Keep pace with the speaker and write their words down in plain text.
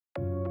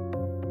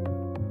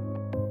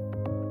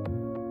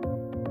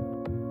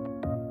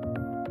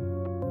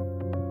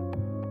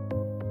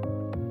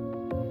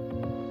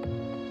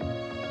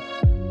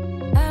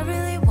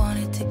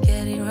to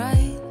get it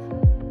right.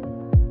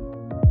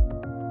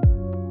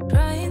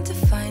 Trying to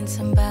find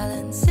some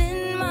balance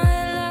in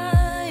my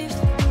life.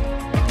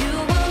 You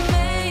will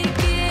make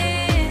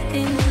it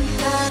in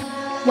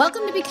time.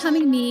 Welcome to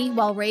Becoming Me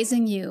While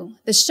Raising You,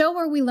 the show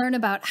where we learn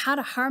about how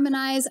to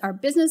harmonize our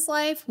business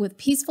life with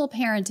peaceful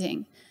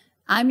parenting.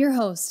 I'm your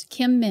host,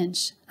 Kim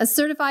Minch, a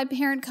certified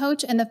parent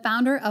coach and the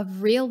founder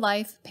of Real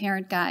Life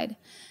Parent Guide.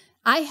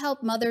 I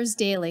help mothers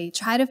daily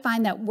try to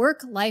find that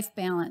work-life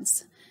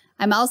balance.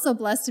 I'm also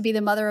blessed to be the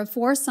mother of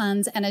 4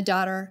 sons and a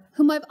daughter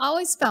whom I've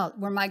always felt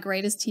were my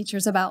greatest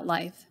teachers about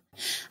life.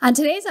 On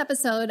today's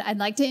episode, I'd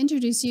like to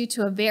introduce you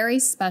to a very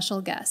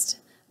special guest,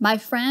 my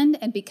friend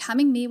and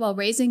Becoming Me While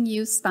Raising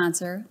You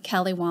sponsor,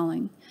 Kelly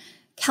Walling.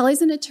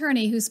 Kelly's an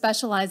attorney who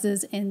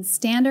specializes in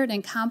standard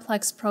and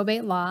complex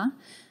probate law,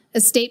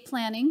 estate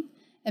planning,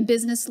 and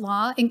business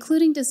law,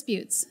 including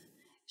disputes.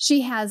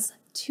 She has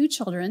 2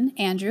 children,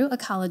 Andrew, a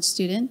college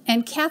student,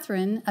 and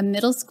Catherine, a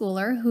middle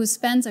schooler who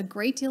spends a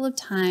great deal of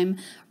time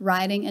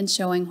riding and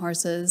showing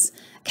horses.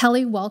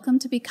 Kelly, welcome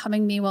to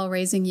Becoming Me While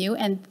Raising You,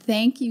 and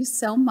thank you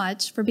so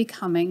much for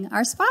becoming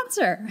our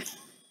sponsor.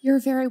 You're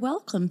very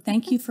welcome.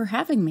 Thank you for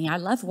having me. I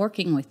love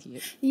working with you.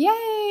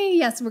 Yay!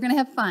 Yes, we're going to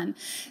have fun.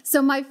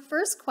 So my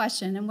first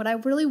question, and what I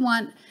really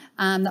want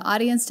the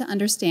audience to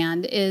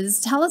understand is,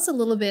 tell us a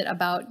little bit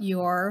about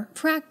your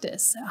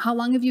practice. How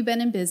long have you been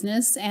in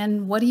business,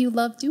 and what do you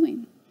love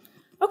doing?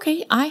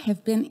 Okay, I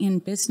have been in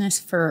business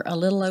for a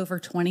little over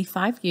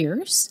 25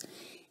 years,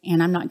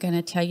 and I'm not going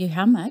to tell you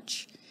how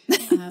much,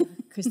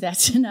 because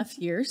that's enough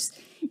years.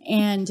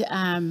 And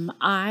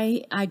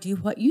I do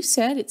what you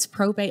said. It's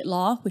probate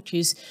law, which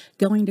is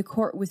going to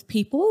court with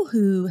people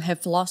who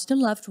have lost a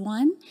loved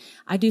one.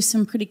 I do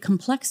some pretty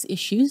complex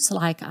issues,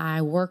 like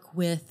I work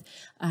with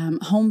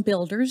home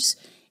builders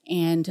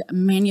and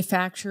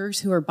manufacturers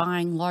who are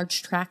buying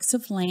large tracts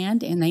of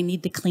land, and they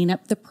need to clean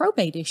up the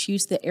probate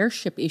issues, the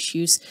heirship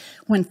issues,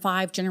 when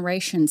 5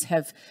 generations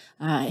have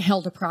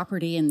held a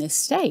property in this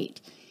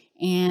state.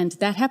 And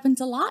that happens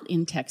a lot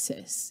in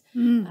Texas,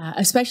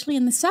 especially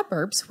in the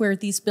suburbs where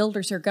these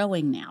builders are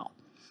going now.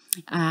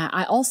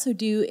 I also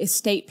do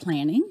estate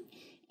planning,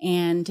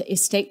 and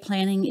estate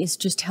planning is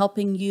just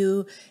helping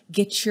you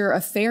get your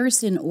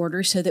affairs in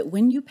order so that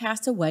when you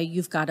pass away,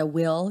 you've got a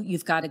will,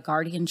 you've got a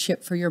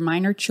guardianship for your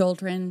minor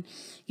children,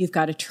 you've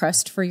got a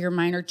trust for your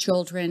minor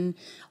children,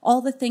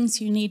 all the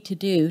things you need to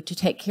do to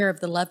take care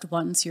of the loved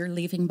ones you're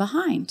leaving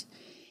behind.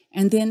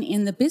 And then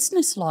in the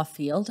business law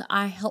field,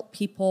 I help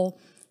people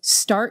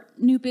start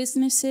new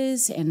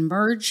businesses and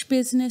merge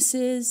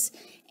businesses,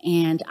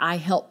 and I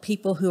help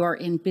people who are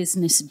in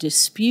business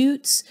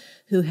disputes,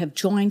 who have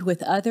joined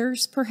with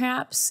others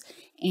perhaps,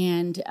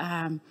 and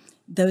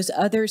those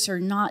others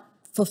are not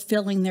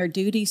fulfilling their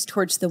duties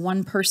towards the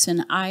one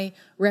person I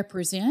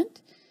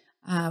represent.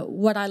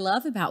 What I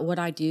love about what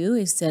I do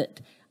is that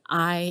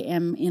I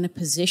am in a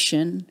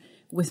position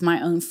with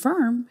my own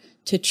firm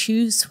to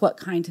choose what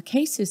kind of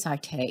cases I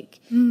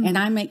take, and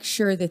I make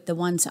sure that the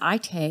ones I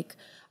take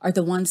are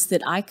the ones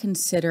that I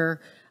consider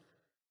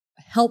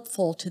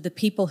helpful to the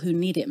people who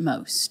need it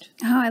most.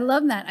 Oh, I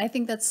love that. I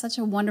think that's such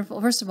a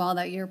wonderful, first of all,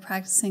 that you're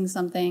practicing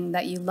something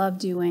that you love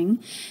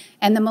doing.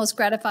 And the most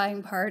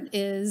gratifying part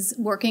is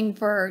working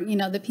for,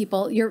 the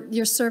people,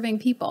 you're serving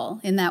people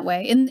in that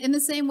way, in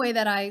the same way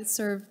that I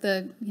serve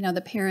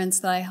the parents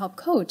that I help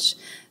coach.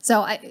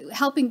 So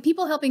helping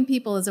people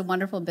is a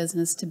wonderful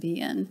business to be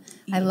in.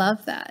 Yeah. I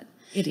love that.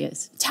 It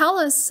is. Tell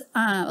us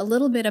a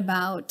little bit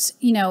about,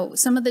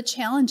 some of the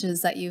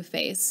challenges that you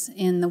face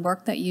in the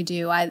work that you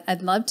do.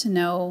 I'd love to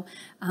know,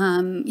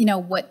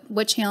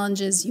 what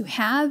challenges you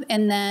have,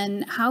 and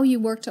then how you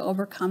work to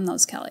overcome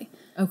those, Kelly.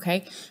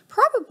 Okay.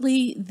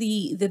 Probably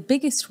the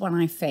biggest one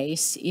I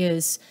face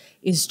is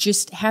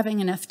just having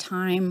enough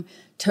time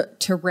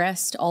to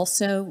rest.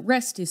 Also,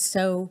 rest is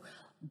so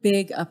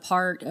big a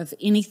part of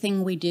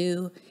anything we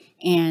do,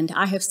 and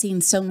I have seen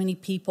so many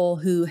people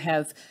who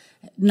have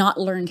not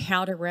learned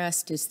how to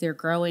rest as they're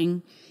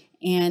growing.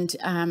 And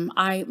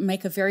I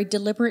make a very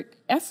deliberate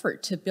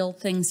effort to build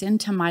things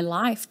into my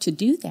life to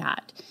do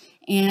that.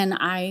 And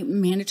I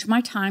manage my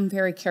time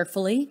very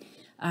carefully.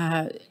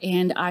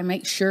 And I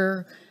make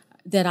sure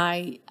that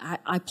I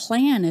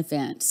plan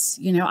events.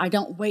 I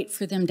don't wait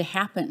for them to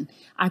happen.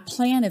 I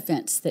plan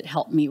events that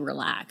help me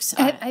relax.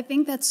 I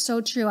think that's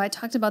so true. I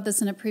talked about this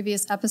in a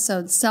previous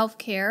episode.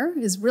 Self-care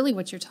is really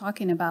what you're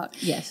talking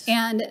about. Yes.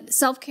 And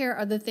self-care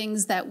are the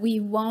things that we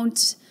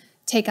won't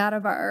take out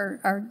of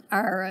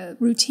our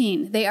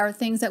routine. They are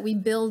things that we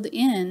build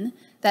in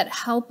that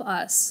help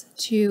us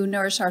to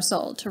nourish our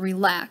soul, to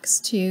relax,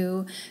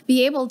 to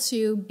be able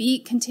to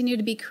continue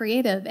to be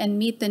creative and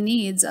meet the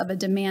needs of a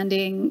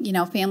demanding,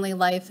 family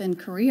life and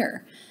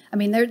career. I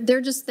mean, they're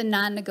just the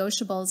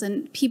non-negotiables,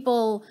 and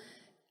people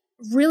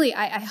really,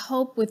 I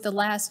hope with the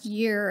last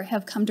year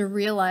have come to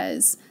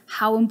realize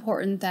how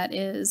important that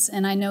is.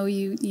 And I know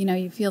you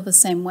feel the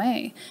same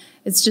way.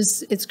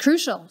 It's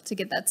crucial to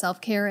get that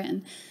self-care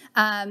in.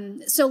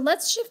 So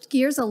let's shift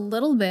gears a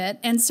little bit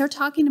and start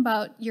talking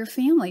about your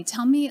family.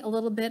 Tell me a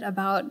little bit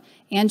about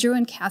Andrew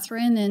and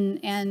Catherine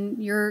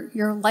and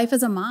your life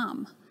as a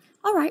mom.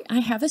 All right, I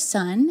have a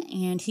son,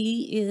 and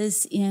he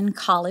is in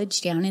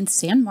college down in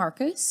San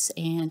Marcos,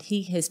 and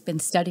he has been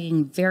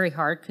studying very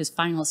hard because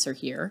finals are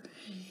here.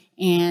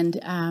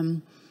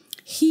 And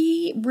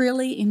he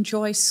really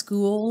enjoys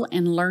school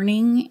and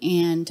learning,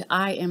 and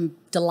I am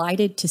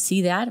delighted to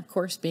see that. Of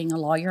course, being a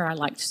lawyer, I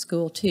liked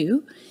school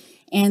too.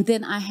 And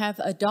then I have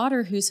a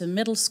daughter who's a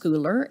middle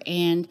schooler,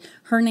 and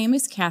her name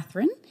is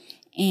Catherine.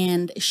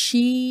 And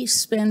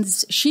she's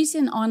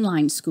in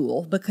online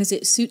school because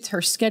it suits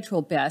her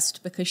schedule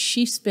best, because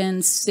she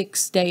spends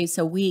 6 days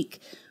a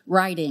week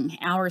writing,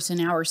 hours and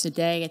hours a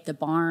day at the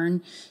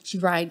barn. She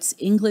writes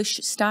English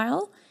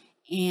style,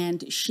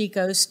 and she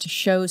goes to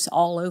shows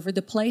all over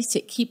the place.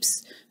 It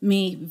keeps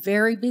me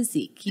very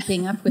busy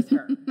keeping up with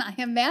her. I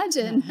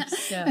imagine.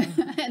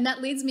 And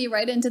that leads me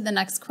right into the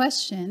next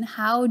question.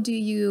 How do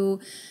you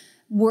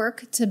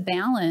work to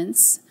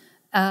balance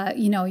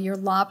your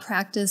law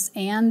practice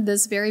and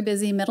this very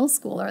busy middle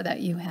schooler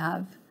that you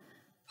have?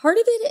 Part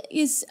of it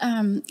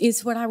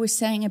is what I was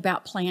saying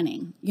about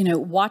planning,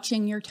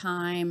 watching your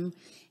time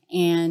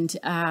and,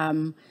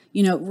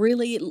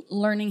 really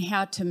learning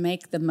how to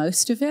make the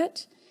most of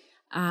it.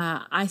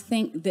 I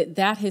think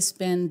that has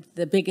been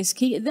the biggest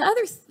key. The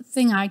other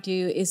thing I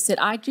do is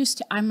that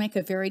I make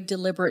a very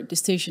deliberate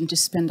decision to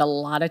spend a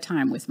lot of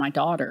time with my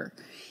daughter.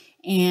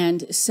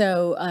 And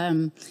so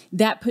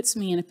that puts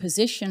me in a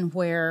position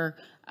where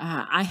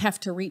I have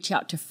to reach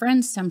out to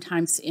friends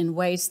sometimes in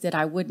ways that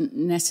I wouldn't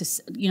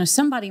necessarily,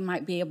 somebody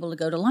might be able to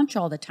go to lunch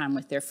all the time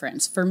with their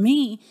friends. For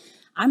me,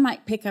 I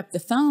might pick up the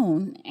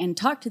phone and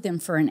talk to them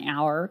for an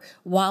hour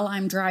while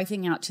I'm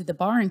driving out to the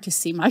barn to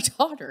see my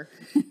daughter.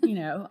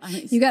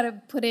 You got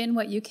to put in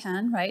what you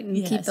can, right? And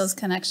keep those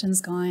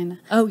connections going.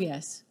 Oh,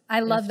 yes.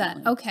 I love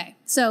that. Okay.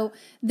 So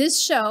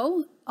this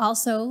show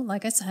also,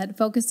 like I said,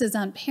 focuses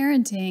on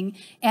parenting.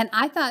 And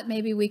I thought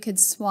maybe we could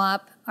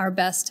swap our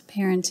best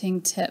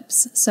parenting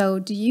tips. So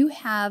do you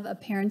have a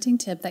parenting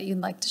tip that you'd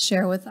like to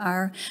share with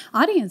our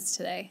audience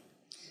today?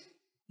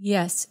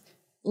 Yes.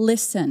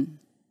 Listen.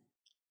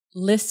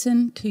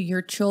 Listen to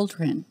your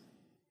children.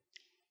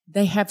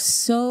 They have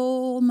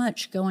so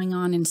much going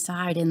on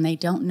inside, and they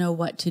don't know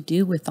what to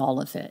do with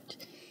all of it.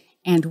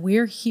 And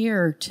we're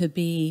here to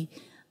be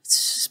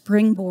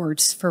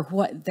springboards for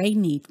what they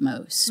need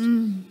most.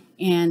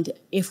 And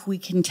if we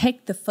can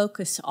take the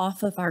focus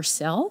off of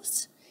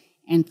ourselves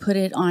and put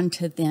it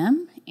onto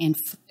them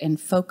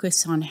and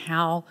focus on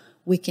how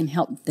we can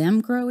help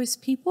them grow as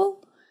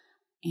people,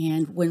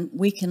 and when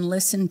we can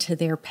listen to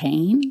their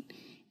pain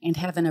and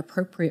have an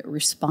appropriate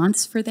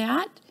response for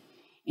that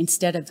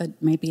instead of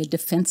maybe a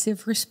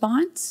defensive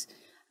response,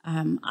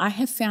 I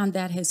have found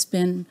that has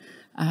been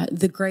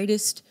the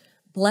greatest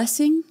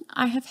blessing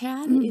I have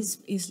had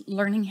is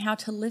learning how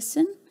to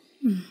listen.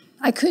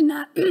 I could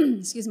not,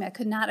 I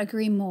could not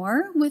agree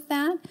more with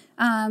that.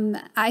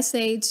 I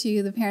say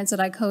to the parents that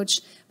I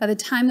coach, by the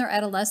time they're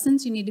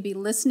adolescents, you need to be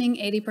listening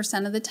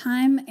 80% of the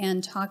time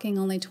and talking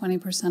only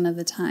 20% of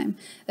the time.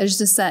 There's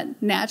just that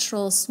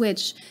natural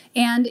switch.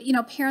 And,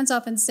 parents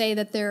often say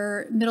that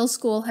their middle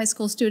school, high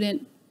school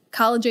student,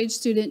 college-age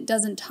student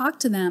doesn't talk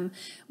to them.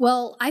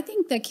 Well, I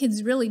think that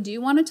kids really do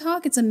want to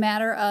talk. It's a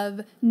matter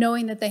of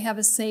knowing that they have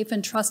a safe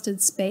and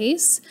trusted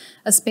space,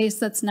 a space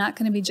that's not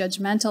going to be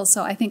judgmental.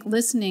 So I think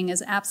listening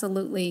is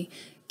absolutely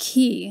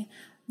key.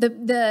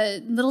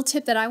 The little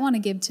tip that I want to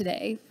give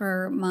today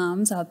for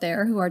moms out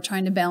there who are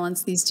trying to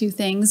balance these two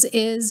things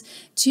is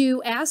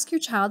to ask your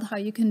child how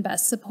you can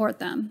best support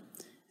them.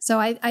 So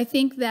I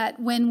think that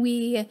when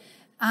we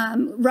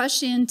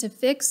rush in to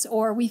fix,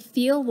 or we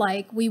feel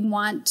like we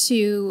want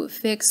to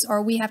fix,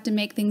 or we have to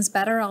make things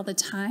better all the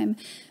time,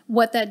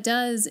 what that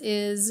does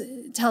is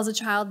tells a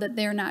child that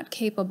they're not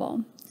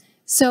capable.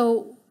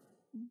 So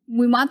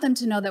we want them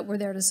to know that we're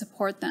there to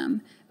support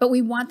them, but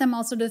we want them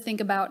also to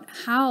think about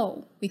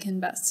how we can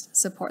best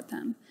support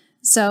them.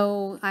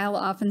 So I'll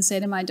often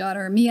say to my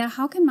daughter, Mia,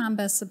 how can mom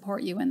best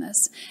support you in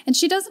this? And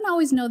she doesn't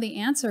always know the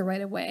answer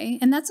right away,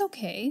 and that's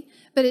okay.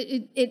 But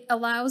it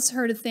allows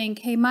her to think,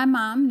 hey, my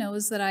mom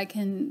knows that I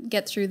can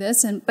get through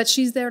this, but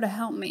she's there to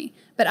help me.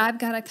 But I've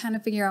got to kind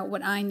of figure out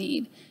what I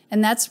need.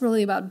 And that's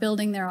really about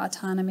building their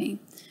autonomy.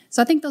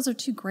 So I think those are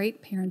two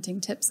great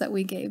parenting tips that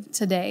we gave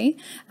today.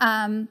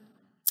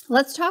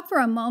 Let's talk for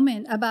a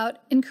moment about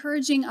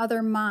encouraging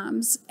other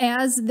moms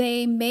as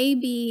they may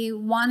be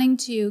wanting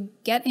to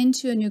get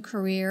into a new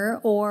career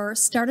or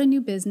start a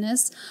new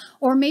business,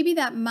 or maybe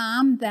that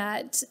mom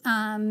that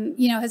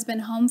has been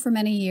home for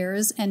many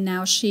years and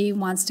now she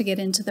wants to get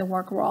into the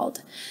work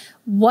world.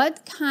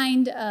 What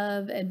kind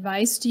of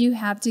advice do you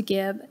have to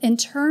give in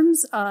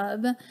terms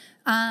of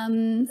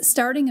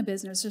starting a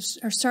business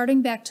or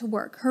starting back to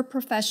work, her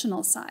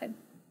professional side?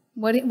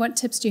 What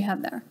tips do you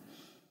have there?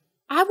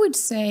 I would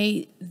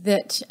say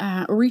that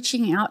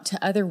reaching out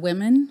to other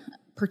women,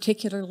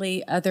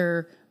 particularly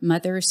other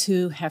mothers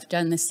who have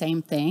done the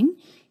same thing,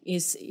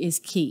 is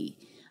key.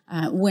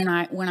 When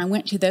I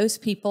went to those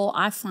people,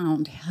 I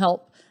found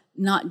help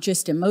not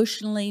just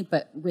emotionally,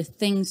 but with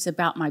things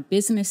about my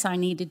business I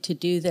needed to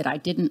do that I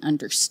didn't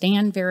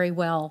understand very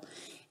well.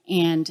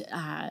 And,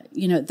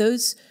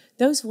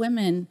 those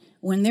women,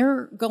 when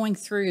they're going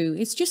through,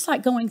 it's just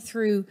like going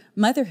through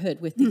motherhood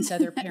with these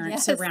other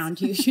parents Yes.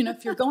 around you.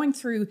 If you're going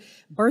through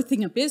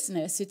birthing a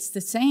business, it's the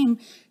same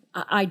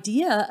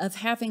idea of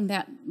having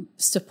that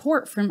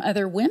support from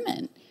other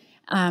women.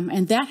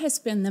 And that has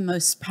been the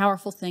most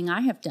powerful thing I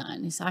have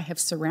done, is I have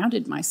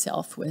surrounded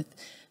myself with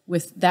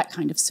that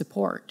kind of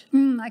support.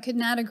 I could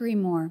not agree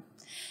more.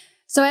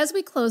 So as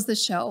we close the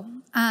show,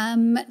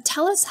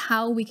 tell us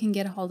how we can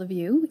get a hold of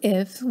you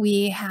if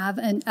we have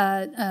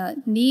a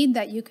need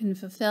that you can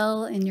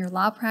fulfill in your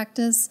law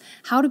practice.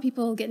 How do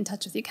people get in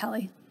touch with you,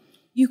 Kelly?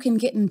 You can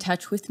get in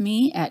touch with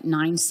me at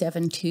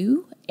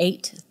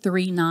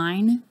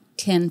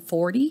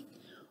 972-839-1040,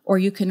 or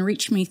you can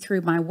reach me through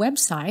my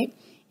website,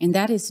 and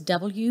that is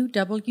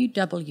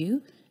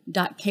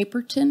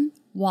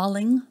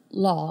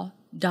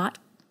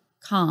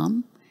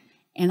www.capertonwallinglaw.com.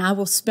 And I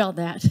will spell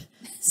that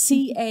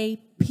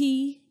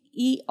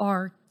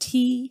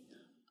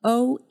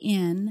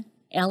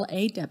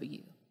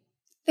CAPERTONLAW.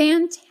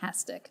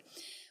 Fantastic.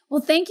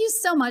 Well, thank you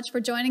so much for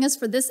joining us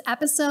for this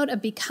episode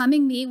of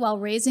Becoming Me While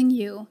Raising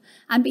You.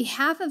 On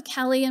behalf of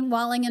Kelly and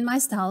Walling and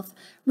myself,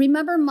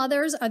 remember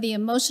mothers are the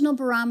emotional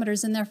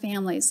barometers in their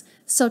families.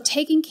 So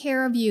taking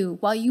care of you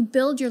while you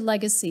build your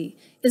legacy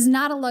is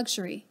not a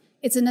luxury,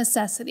 it's a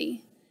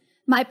necessity.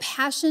 My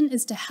passion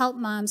is to help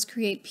moms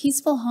create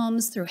peaceful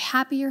homes through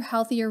happier,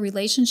 healthier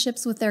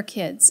relationships with their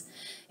kids.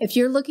 If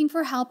you're looking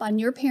for help on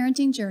your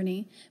parenting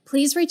journey,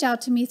 please reach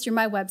out to me through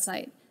my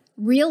website,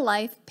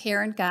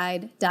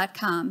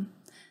 reallifeparentguide.com.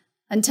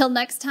 Until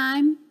next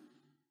time,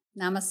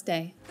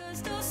 namaste.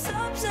 'Cause those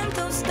ups and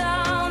those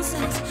downs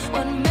is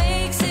what makes